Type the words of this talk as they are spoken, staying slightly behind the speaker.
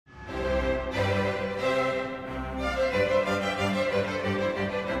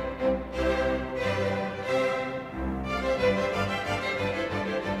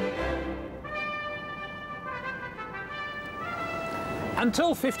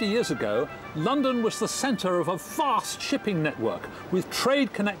Until 50 years ago, London was the centre of a vast shipping network with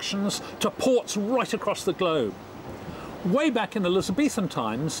trade connections to ports right across the globe. Way back in Elizabethan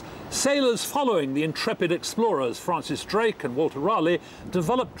times, sailors following the intrepid explorers Francis Drake and Walter Raleigh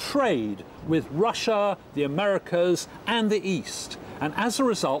developed trade with Russia, the Americas and the East. And as a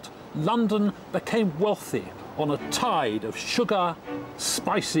result, London became wealthy on a tide of sugar,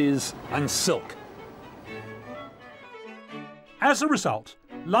 spices and silk. As a result,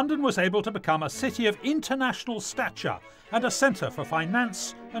 London was able to become a city of international stature and a centre for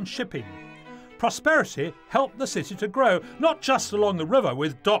finance and shipping. Prosperity helped the city to grow, not just along the river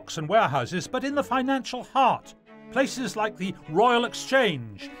with docks and warehouses, but in the financial heart. Places like the Royal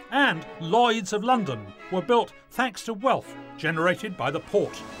Exchange and Lloyd's of London were built thanks to wealth generated by the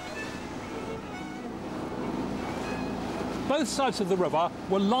port. Both sides of the river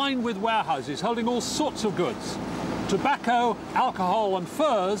were lined with warehouses holding all sorts of goods. Tobacco, alcohol and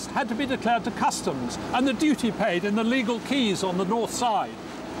furs had to be declared to customs and the duty paid in the legal quays on the north side.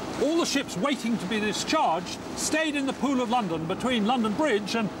 All the ships waiting to be discharged stayed in the Pool of London between London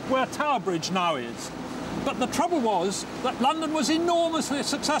Bridge and where Tower Bridge now is. But the trouble was that London was enormously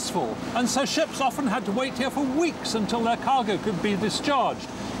successful, and so ships often had to wait here for weeks until their cargo could be discharged.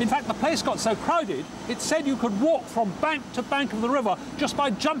 In fact, the place got so crowded, it said you could walk from bank to bank of the river just by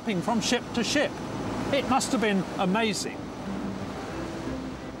jumping from ship to ship. It must have been amazing.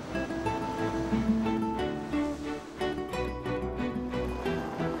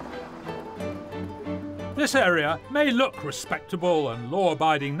 This area may look respectable and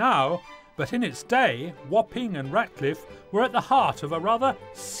law-abiding now, but in its day, Wapping and Ratcliffe were at the heart of a rather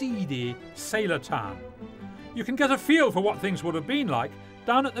seedy sailor town. You can get a feel for what things would have been like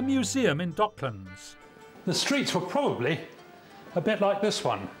down at the museum in Docklands. The streets were probably a bit like this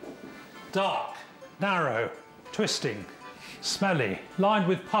one. Dark, narrow, twisting, smelly, lined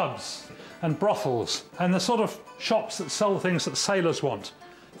with pubs and brothels and the sort of shops that sell things that sailors want.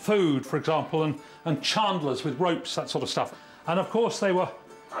 Food, for example, and chandlers with ropes, that sort of stuff. And of course they were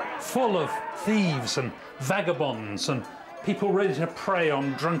full of thieves and vagabonds and people ready to prey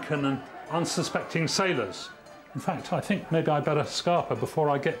on drunken and unsuspecting sailors. In fact, I think maybe I better scarper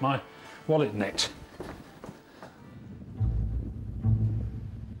before I get my wallet nicked.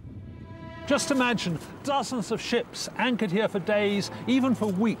 Just imagine dozens of ships anchored here for days, even for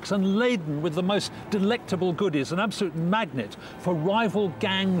weeks, and laden with the most delectable goodies, an absolute magnet for rival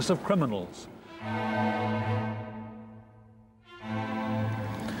gangs of criminals.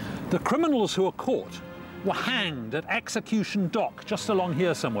 The criminals who were caught were hanged at Execution Dock, just along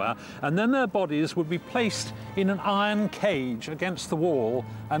here somewhere, and then their bodies would be placed in an iron cage against the wall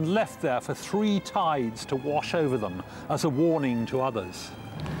and left there for 3 tides to wash over them as a warning to others.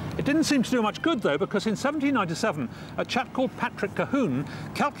 It didn't seem to do much good, though, because in 1797, a chap called Patrick Cahoon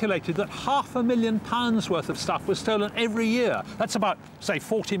calculated that £500,000 worth of stuff was stolen every year. That's about, say,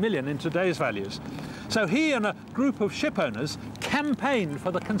 40 million in today's values. So he and a group of ship owners campaigned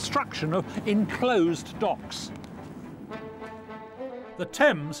for the construction of enclosed docks. The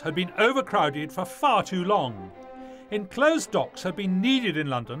Thames had been overcrowded for far too long. Enclosed docks had been needed in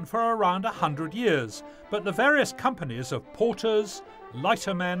London for around 100 years, but the various companies of porters,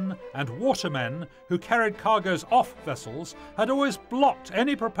 lightermen and watermen who carried cargoes off vessels had always blocked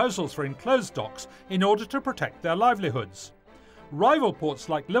any proposals for enclosed docks in order to protect their livelihoods. Rival ports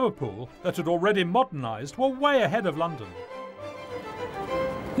like Liverpool, that had already modernised, were way ahead of London.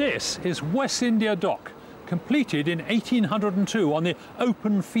 This is West India Dock, completed in 1802 on the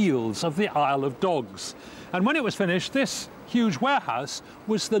open fields of the Isle of Dogs. And when it was finished, this huge warehouse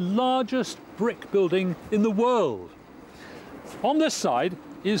was the largest brick building in the world. On this side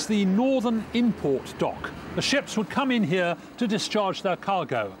is the Northern Import Dock. The ships would come in here to discharge their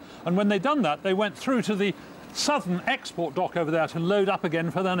cargo. And when they'd done that, they went through to the Southern Export Dock over there to load up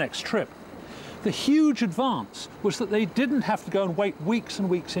again for their next trip. The huge advance was that they didn't have to go and wait weeks and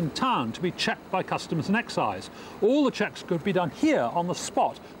weeks in town to be checked by customs and excise. All the checks could be done here on the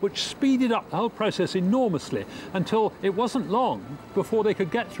spot, which speeded up the whole process enormously until it wasn't long before they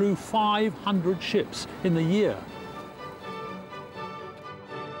could get through 500 ships in the year.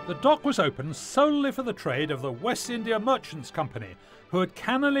 The dock was open solely for the trade of the West India Merchants Company, who had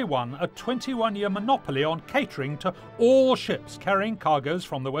cannily won a 21-year monopoly on catering to all ships carrying cargoes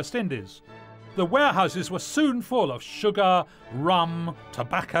from the West Indies. The warehouses were soon full of sugar, rum,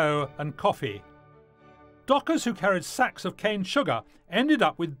 tobacco and coffee. Dockers who carried sacks of cane sugar ended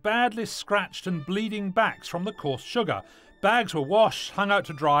up with badly scratched and bleeding backs from the coarse sugar. Bags were washed, hung out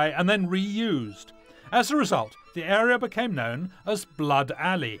to dry and then reused. As a result, the area became known as Blood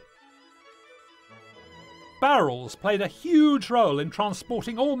Alley. barrels played a huge role in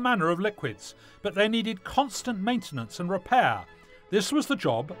transporting all manner of liquids, but they needed constant maintenance and repair. This was the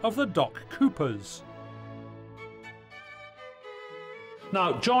job of the dock coopers.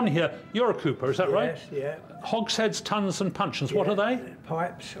 Now, John here, you're a cooper, is that right? Yes, yeah. Hogsheads, tons and puncheons, what are they?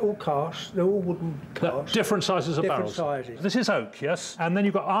 Pipes, all casts, they're all wooden casts. Different sizes of barrels? Different sizes. This is oak, yes? And then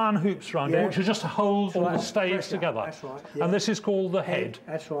you've got iron hoops around it, which are just to hold all the staves together. That's right. Yeah. And this is called the head?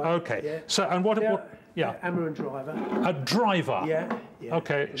 That's right. Okay. Yeah. So, and what... Yeah. Hammer and driver. A driver? Yeah.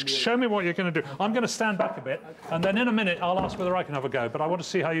 Okay, show me what you're going to do. I'm going to stand back a bit, and then in a minute I'll ask whether I can have a go, but I want to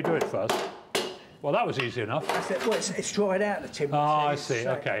see how you do it first. Well, that was easy enough. That's it. Well, it's dried out, the timber. Ah, I see,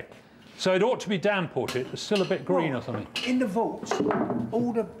 okay. So it ought to be damp, ought it? It's still a bit green or something. In the vaults,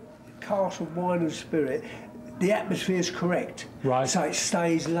 all the casks of wine and spirit, the atmosphere's correct. Right. So it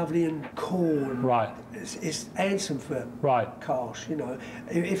stays lovely and cool. And right. It's handsome for casks, you know.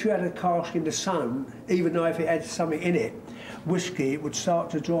 If you had a cask in the sun, even though if it had something in it, whiskey, it would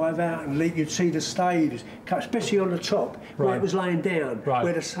start to drive out and leak. You'd see the staves, especially on the top, where it was laying down,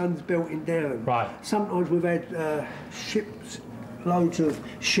 where the sun's belting down. Right. Sometimes we've had ships, loads of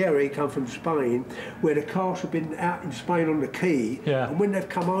sherry come from Spain, where the casks have been out in Spain on the quay, and when they've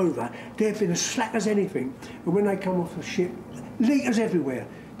come over, they've been as slack as anything. And when they come off the ship, litres everywhere.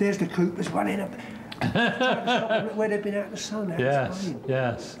 There's the coopers running up. Where they've been out in the sun,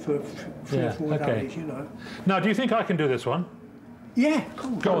 yes, for 3 or 4 days, you know. Now, do you think I can do this one? Yeah,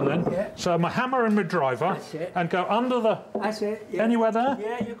 cool. Go on then. Yeah. So my hammer and my driver, and go under the... That's it. Yeah. Anywhere there?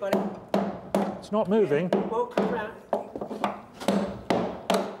 Yeah, you got it. It's not moving. Yeah. Well, come round.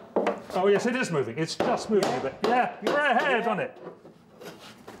 Oh yes, it is moving. It's just moving a bit. Yeah, you're ahead on it.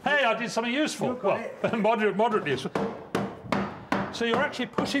 Hey, I did something useful. Well, moderately useful. So you're actually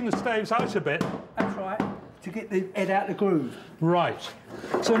pushing the staves out a bit. That's right, to get the head out the groove. Right.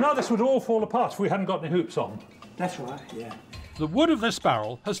 So now this would all fall apart if we hadn't got any hoops on. That's right, yeah. The wood of this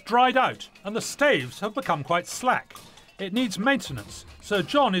barrel has dried out and the staves have become quite slack. It needs maintenance, so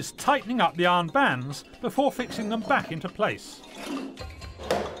John is tightening up the iron bands before fixing them back into place.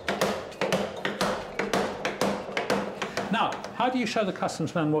 Now, how do you show the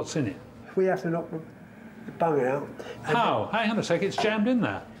customs man what's in it? We have to knock the bung out. How? Hang on a sec, it's jammed in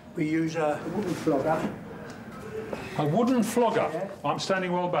there. We use a wooden flogger. A wooden flogger? Yeah. I'm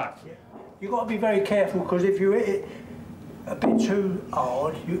standing well back. Yeah. You've got to be very careful, because if you hit it a bit too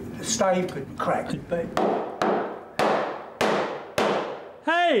hard, the stave could crack. But...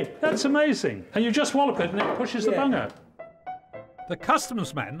 Hey, that's amazing. And you just wallop it and it pushes the bung out. The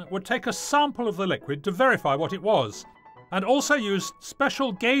customs men would take a sample of the liquid to verify what it was, and also used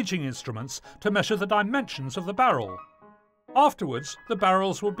special gauging instruments to measure the dimensions of the barrel. Afterwards, the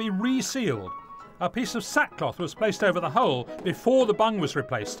barrels would be resealed. A piece of sackcloth was placed over the hole before the bung was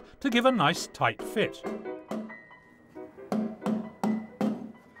replaced to give a nice tight fit.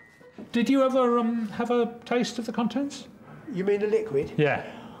 Did you ever have a taste of the contents? You mean the liquid? Yeah.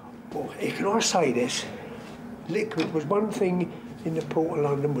 Well, can I say this? Liquid was one thing in the Port of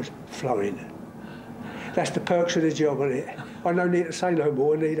London was flowing. That's the perks of the job, isn't it? I don't need to say no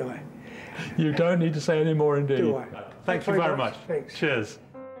more, need I? You don't need to say any more indeed. Do I? Thank you very much. Thanks. Cheers.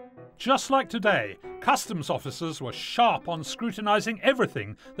 Just like today, customs officers were sharp on scrutinising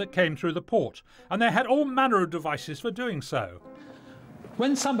everything that came through the port, and they had all manner of devices for doing so.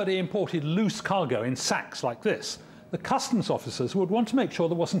 When somebody imported loose cargo in sacks like this, the customs officers would want to make sure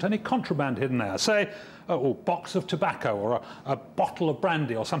there wasn't any contraband hidden there, say a box of tobacco or a bottle of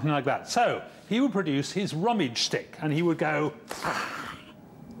brandy or something like that. So he would produce his rummage stick and he would go...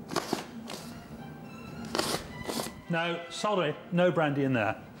 No, sorry, no brandy in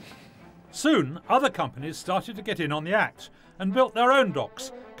there. Soon, other companies started to get in on the act and built their own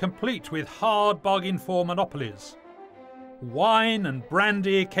docks, complete with hard bargain-for monopolies. Wine and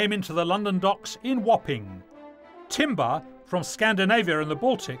brandy came into the London docks in Wapping. Timber from Scandinavia and the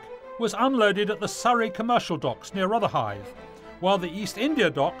Baltic was unloaded at the Surrey commercial docks near Rotherhithe, while the East India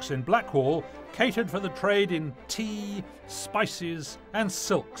docks in Blackwall catered for the trade in tea, spices and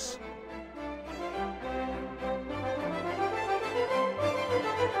silks.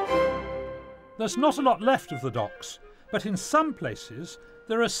 There's not a lot left of the docks, but in some places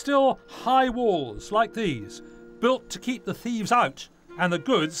there are still high walls like these, built to keep the thieves out and the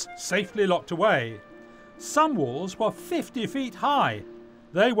goods safely locked away. Some walls were 50 feet high.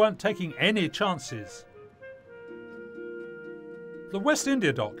 They weren't taking any chances. The West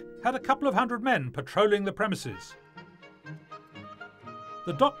India dock had a couple of hundred men patrolling the premises.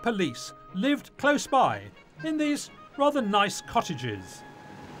 The dock police lived close by in these rather nice cottages.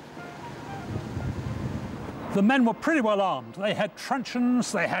 The men were pretty well armed. They had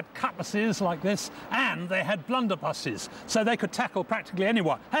truncheons, they had cutlasses like this, and they had blunderbusses, so they could tackle practically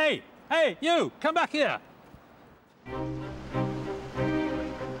anyone. Hey, hey, you, come back here.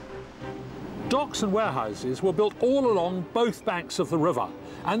 Docks and warehouses were built all along both banks of the river,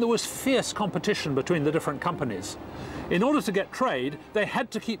 and there was fierce competition between the different companies. In order to get trade, they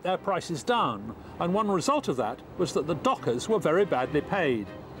had to keep their prices down, and one result of that was that the dockers were very badly paid.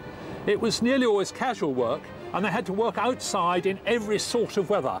 It was nearly always casual work, and they had to work outside in every sort of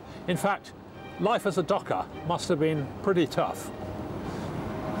weather. In fact, life as a docker must have been pretty tough.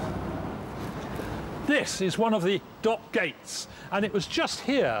 This is one of the dock gates, and it was just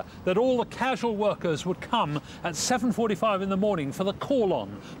here that all the casual workers would come at 7:45 in the morning for the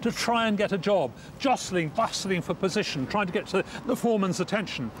call-on to try and get a job, jostling, bustling for position, trying to get to the foreman's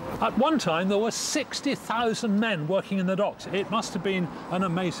attention. At one time, there were 60,000 men working in the docks. It must have been an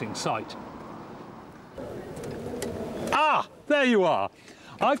amazing sight. Ah, there you are.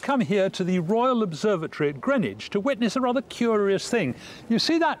 I've come here to the Royal Observatory at Greenwich to witness a rather curious thing. You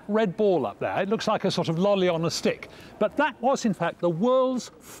see that red ball up there? It looks like a sort of lolly on a stick. But that was, in fact, the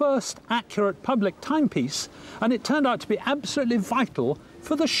world's first accurate public timepiece, and it turned out to be absolutely vital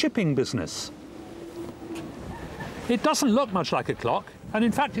for the shipping business. It doesn't look much like a clock, and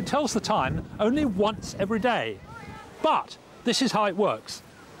in fact it tells the time only once every day. But this is how it works.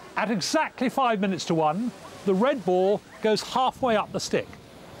 At exactly 5 minutes to 1, the red ball goes halfway up the stick.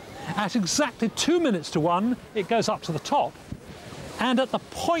 At exactly 2 minutes to 1, it goes up to the top, and at the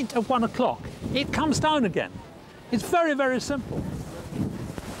point of 1 o'clock, it comes down again. It's very, very simple.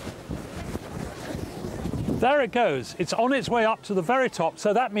 There it goes. It's on its way up to the very top,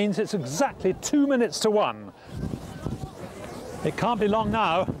 so that means it's exactly 2 minutes to 1. It can't be long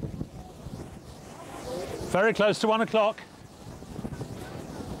now. Very close to 1 o'clock.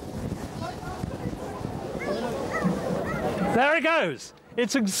 There it goes.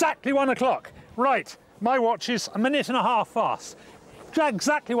 It's exactly 1 o'clock. Right, my watch is a minute and a half fast.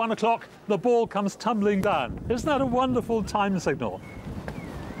 Exactly 1 o'clock, the ball comes tumbling down. Isn't that a wonderful time signal?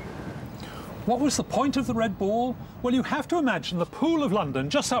 What was the point of the red ball? Well, you have to imagine the Pool of London,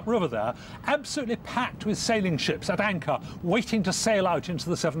 just upriver there, absolutely packed with sailing ships at anchor, waiting to sail out into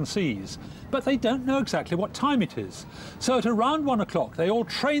the seven seas. But they don't know exactly what time it is. So at around 1 o'clock, they all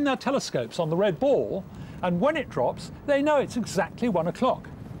train their telescopes on the red ball, and when it drops, they know it's exactly 1 o'clock.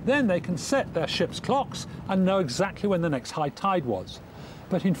 Then they can set their ship's clocks and know exactly when the next high tide was.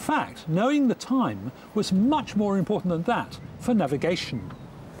 But in fact, knowing the time was much more important than that for navigation.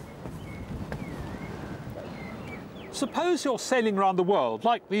 Suppose you're sailing around the world,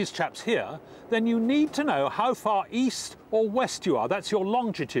 like these chaps here, then you need to know how far east or west you are. That's your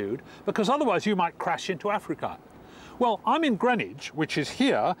longitude, because otherwise you might crash into Africa. Well, I'm in Greenwich, which is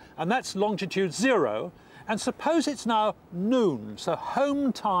here, and that's longitude 0, and suppose it's now noon, so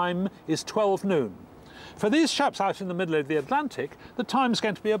home time is 12 noon. For these chaps out in the middle of the Atlantic, the time's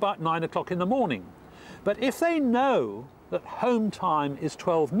going to be about 9 o'clock in the morning. But if they know that home time is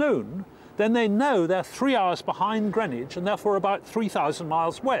 12 noon, then they know they're 3 hours behind Greenwich and therefore about 3,000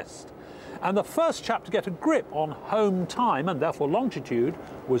 miles west. And the first chap to get a grip on home time and therefore longitude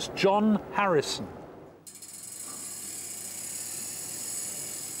was John Harrison.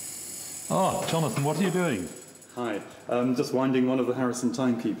 Oh, Jonathan, what are you doing? Hi, I'm just winding one of the Harrison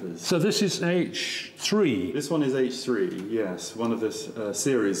timekeepers. So this is H3? This one is H3, yes. One of this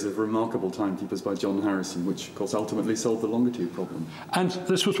series of remarkable timekeepers by John Harrison, which, of course, ultimately solved the longitude problem. And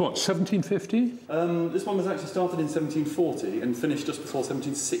this was what, 1750? This one was actually started in 1740 and finished just before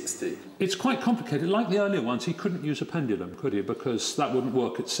 1760. It's quite complicated. Like the earlier ones, he couldn't use a pendulum, could he? Because that wouldn't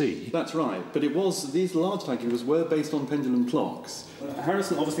work at sea. That's right, but it was, these large timekeepers were based on pendulum clocks.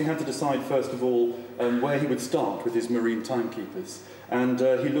 Harrison obviously had to decide, first of all, where he would start with his marine timekeepers. And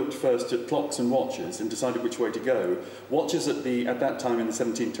he looked first at clocks and watches and decided which way to go. Watches at that time in the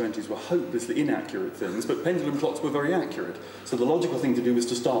 1720s were hopelessly inaccurate things, but pendulum clocks were very accurate. So the logical thing to do was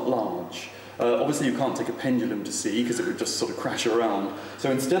to start large. Obviously you can't take a pendulum to sea because it would just sort of crash around. So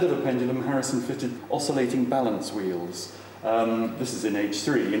instead of a pendulum, Harrison fitted oscillating balance wheels. This is in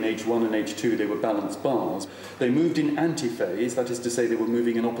H3. In H1 and H2 they were balanced bars. They moved in antiphase, that is to say they were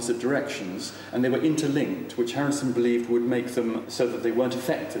moving in opposite directions, and they were interlinked, which Harrison believed would make them so that they weren't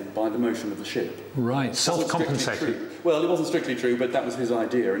affected by the motion of the ship. Right, self-compensating. Well, it wasn't strictly true, but that was his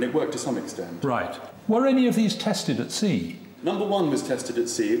idea, and it worked to some extent. Right. Were any of these tested at sea? Number 1 was tested at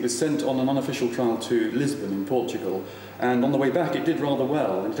sea. It was sent on an unofficial trial to Lisbon in Portugal, and on the way back it did rather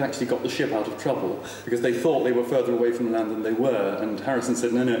well, and it actually got the ship out of trouble because they thought they were further away from the land than they were, and Harrison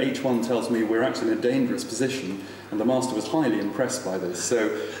said, no, H1 tells me we're actually in a dangerous position, and the master was highly impressed by this.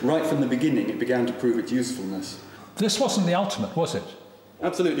 So right from the beginning it began to prove its usefulness. This wasn't the ultimate, was it?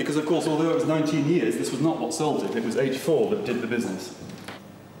 Absolutely, because of course although it was 19 years, this was not what sold it, it was H4 that did the business.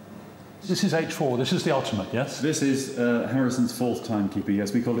 This is H4, this is the ultimate, yes? This is Harrison's 4th timekeeper,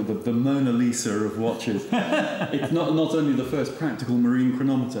 yes. We call it the Mona Lisa of watches. It's not only the first practical marine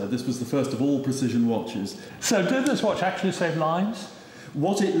chronometer, this was the first of all precision watches. So did this watch actually save lives?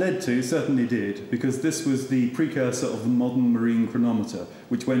 What it led to certainly did, because this was the precursor of the modern marine chronometer,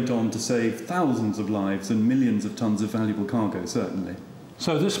 which went on to save thousands of lives and millions of tons of valuable cargo, certainly.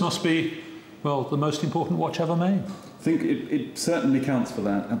 So this must be, well, the most important watch ever made. I think it certainly counts for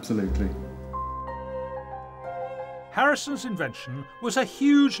that, absolutely. Harrison's invention was a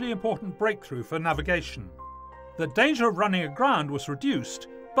hugely important breakthrough for navigation. The danger of running aground was reduced,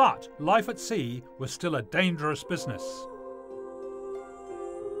 but life at sea was still a dangerous business.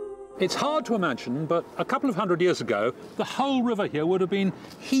 It's hard to imagine, but a couple of hundred years ago, the whole river here would have been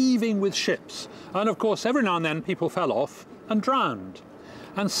heaving with ships. And of course, every now and then people fell off and drowned.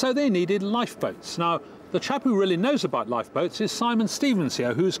 And so they needed lifeboats. Now, the chap who really knows about lifeboats is Simon Stevens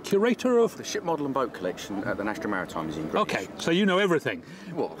here, who's curator of the Ship Model and Boat Collection at the National Maritime Museum. OK, so you know everything.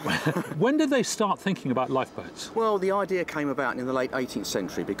 Well, when did they start thinking about lifeboats? Well, the idea came about in the late 18th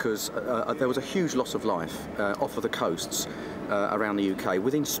century because there was a huge loss of life off of the coasts around the UK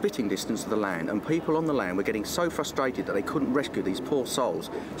within spitting distance of the land, and people on the land were getting so frustrated that they couldn't rescue these poor souls,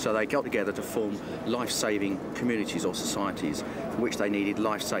 so they got together to form life-saving communities or societies for which they needed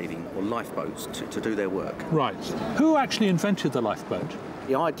life-saving or lifeboats to do their work. Right. Who actually invented the lifeboat?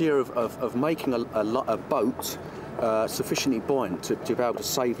 The idea of making a boat sufficiently buoyant to be able to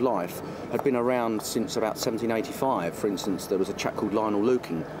save life had been around since about 1785. For instance, there was a chap called Lionel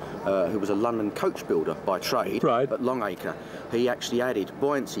Luking, who was a London coach builder by trade at Longacre. He actually added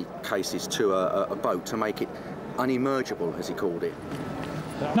buoyancy cases to a boat to make it unemergible, as he called it.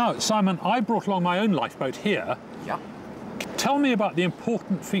 Now, Simon, I brought along my own lifeboat here. Yeah. Tell me about the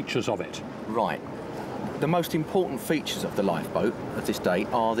important features of it. Right. The most important features of the lifeboat at this date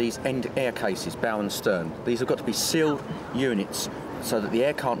are these end air cases, bow and stern. These have got to be sealed units so that the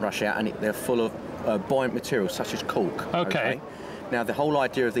air can't rush out, and they're full of buoyant materials such as cork. Okay. Now, the whole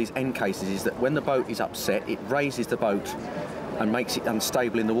idea of these end cases is that when the boat is upset, it raises the boat and makes it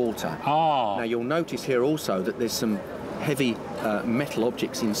unstable in the water. Ah. Now, you'll notice here also that there's some heavy metal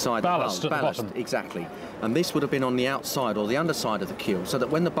objects inside ballast the hull. Ballast, exactly. And this would have been on the outside or the underside of the keel, so that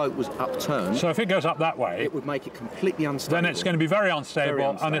when the boat was upturned... So if it goes up that way... it would make it completely unstable. Then it's going to be very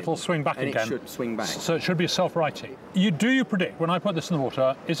unstable, and it'll swing back again. And it should swing back. So it should be self-righting. Do you predict, when I put this in the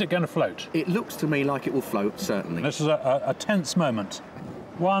water, is it going to float? It looks to me like it will float, certainly. This is a tense moment.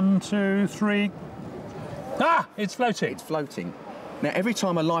 1, 2, 3... Ah! It's floating. It's floating. Now, every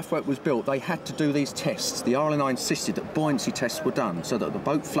time a lifeboat was built, they had to do these tests. The RLNI insisted that buoyancy tests were done so that the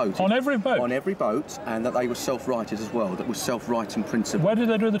boat floated. On every boat? On every boat, and that they were self-righted as well. That was self-righting principle. Where did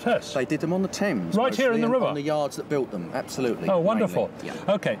they do the tests? They did them on the Thames. Right here in the river? On the yards that built them, absolutely. Oh, wonderful. Yeah.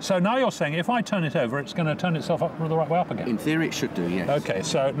 OK, so now you're saying if I turn it over, it's going to turn itself up the right way up again? In theory, it should do, yes. OK,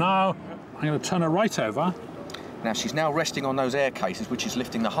 so now I'm going to turn her right over. Now, she's now resting on those air cases, which is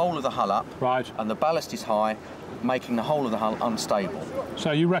lifting the whole of the hull up. Right. And the ballast is high, making the whole of the hull unstable.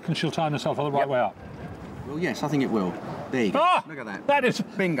 So you reckon she'll turn herself the right way up? Well, yes, I think it will. There you go. Ah, look at that. That is...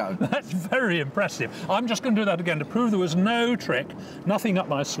 bingo. That's very impressive. I'm just going to do that again to prove there was no trick, nothing up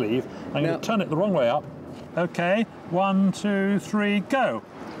my sleeve. I'm going to turn it the wrong way up. OK, 1, 2, 3, go.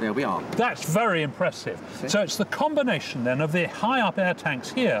 There we are. That's very impressive. So it's the combination then of the high up air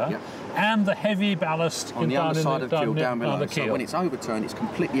tanks here and the heavy ballast on the underside of the keel down below. So when it's overturned, it's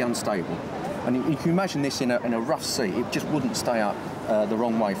completely unstable. And you can imagine this in a rough sea. It just wouldn't stay up the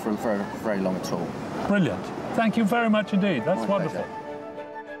wrong way for very, very long at all. Brilliant. Thank you very much indeed. That's wonderful.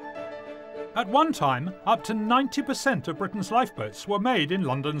 At one time, up to 90% of Britain's lifeboats were made in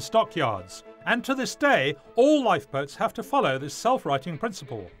London stockyards. And to this day, all lifeboats have to follow this self-righting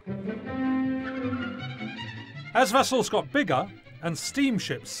principle. As vessels got bigger and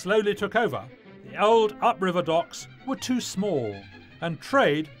steamships slowly took over, the old upriver docks were too small, and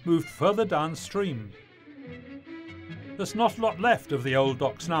trade moved further downstream. There's not a lot left of the old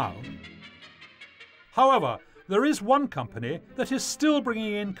docks now. However, there is one company that is still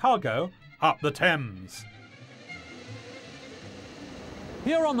bringing in cargo up the Thames.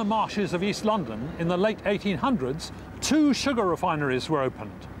 Here on the marshes of East London in the late 1800s, 2 sugar refineries were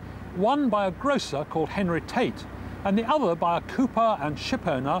opened. One by a grocer called Henry Tate, and the other by a cooper and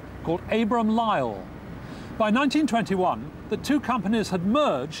shipowner called Abram Lyle. By 1921, the two companies had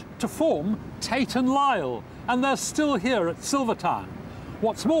merged to form Tate and Lyle, and they're still here at Silvertown.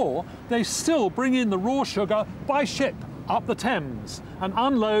 What's more, they still bring in the raw sugar by ship up the Thames and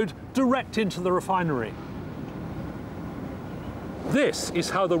unload direct into the refinery. This is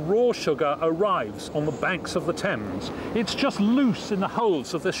how the raw sugar arrives on the banks of the Thames. It's just loose in the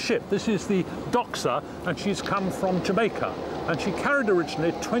holds of this ship. This is the Doxer, and she's come from Jamaica, and she carried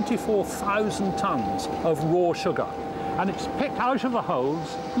originally 24,000 tons of raw sugar. And it's picked out of the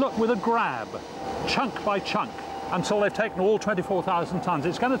holds, look, with a grab, chunk by chunk, until they've taken all 24,000 tons.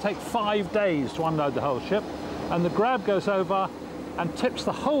 It's going to take 5 days to unload the whole ship, and the grab goes over and tips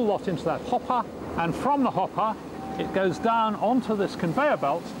the whole lot into that hopper, and from the hopper it goes down onto this conveyor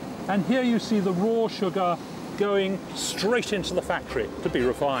belt, and here you see the raw sugar going straight into the factory to be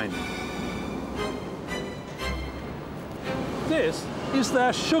refined. This is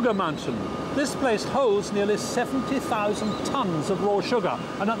their sugar mountain. This place holds nearly 70,000 tons of raw sugar,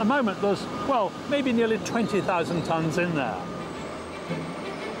 and at the moment there's, well, maybe nearly 20,000 tons in there.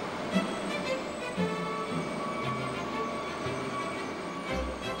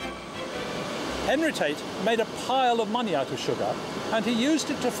 Henry Tate made a pile of money out of sugar, and he used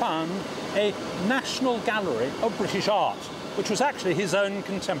it to found a National Gallery of British Art, which was actually his own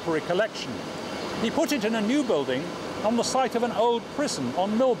contemporary collection. He put it in a new building on the site of an old prison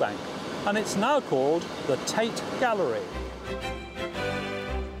on Millbank, and it's now called the Tate Gallery.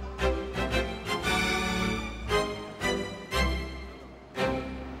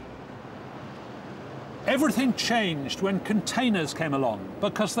 Everything changed when containers came along,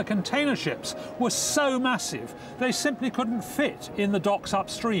 because the container ships were so massive they simply couldn't fit in the docks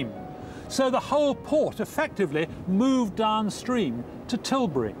upstream. So the whole port effectively moved downstream to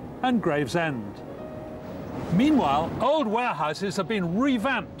Tilbury and Gravesend. Meanwhile, old warehouses have been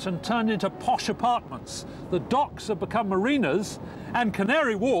revamped and turned into posh apartments. The docks have become marinas, and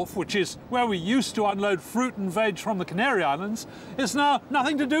Canary Wharf, which is where we used to unload fruit and veg from the Canary Islands, is now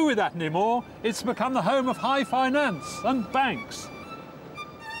nothing to do with that anymore. It's become the home of high finance and banks.